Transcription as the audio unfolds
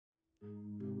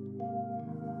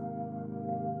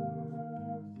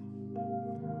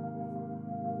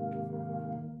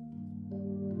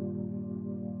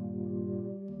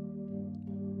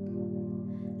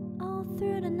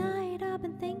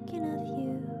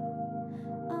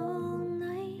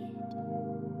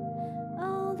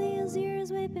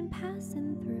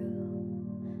passing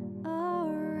through.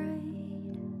 Alright,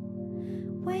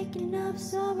 waking up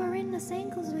sober in the same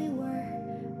clothes we were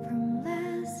from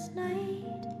last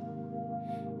night.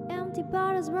 Empty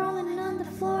bottles rolling on the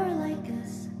floor like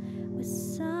us with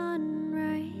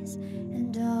sunrise.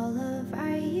 And all of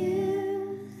our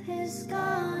youth is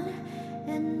gone,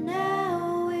 and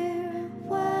now we're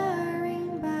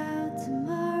worrying about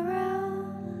tomorrow.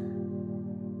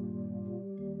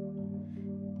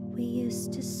 We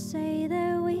used to say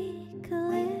that we could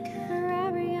live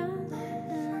forever young,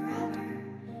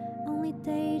 only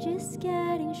day just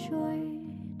getting short.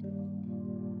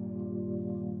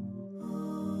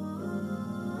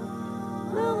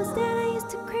 Moments that I used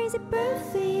to crazy bird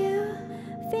for you,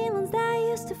 feelings that I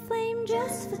used to flame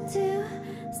just for two,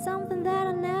 something that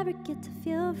I'll never get to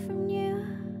feel from you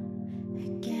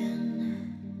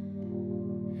again.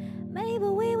 Maybe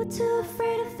we were too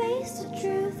afraid to face the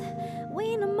truth.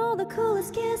 We know more the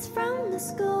coolest kids from the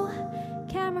school.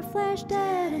 Camera flash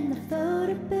dead in the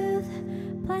photo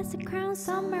booth, plastic crown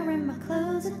somewhere in my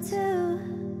closet too.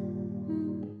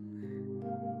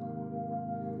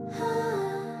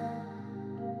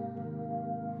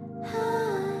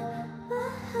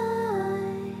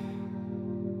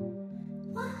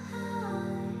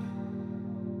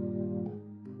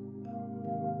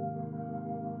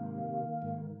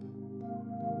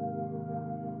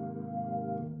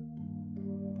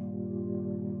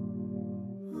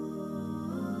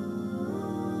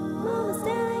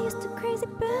 Crazy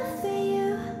bird for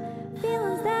you,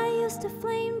 feelings that I used to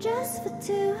flame just for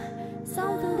two,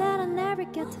 something that I never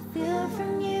get to feel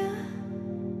from you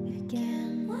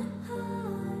again.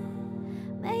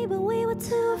 Maybe we were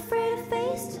too afraid to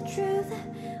face the truth.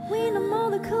 We know more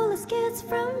the coolest kids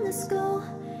from the school.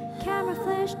 Camera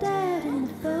flash dead in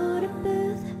the photo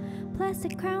booth,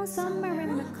 plastic crown somewhere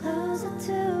in my closet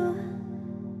too.